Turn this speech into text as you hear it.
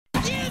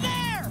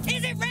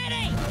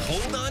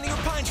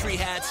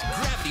country hats,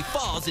 Gravity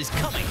Falls is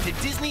coming to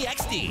Disney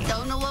XD.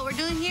 Don't know what we're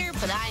doing here,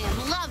 but I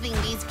am loving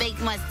these fake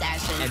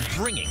mustaches. And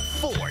bringing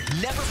 4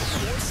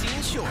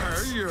 never-before-seen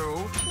shorts. Hey,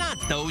 you. Not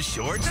those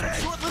shorts,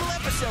 short little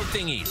episode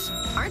thingies.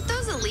 Aren't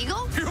those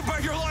illegal? You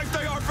bet your life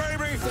they are,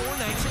 baby. 4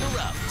 nights in a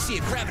row. See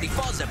a Gravity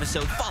Falls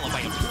episode followed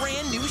by a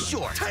brand new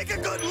short. Take a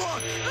good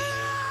look.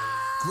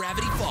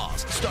 Gravity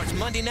Falls starts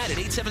Monday night at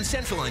 8, 7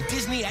 Central on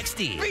Disney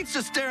XD. Beats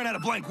just staring at a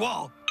blank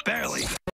wall. Barely.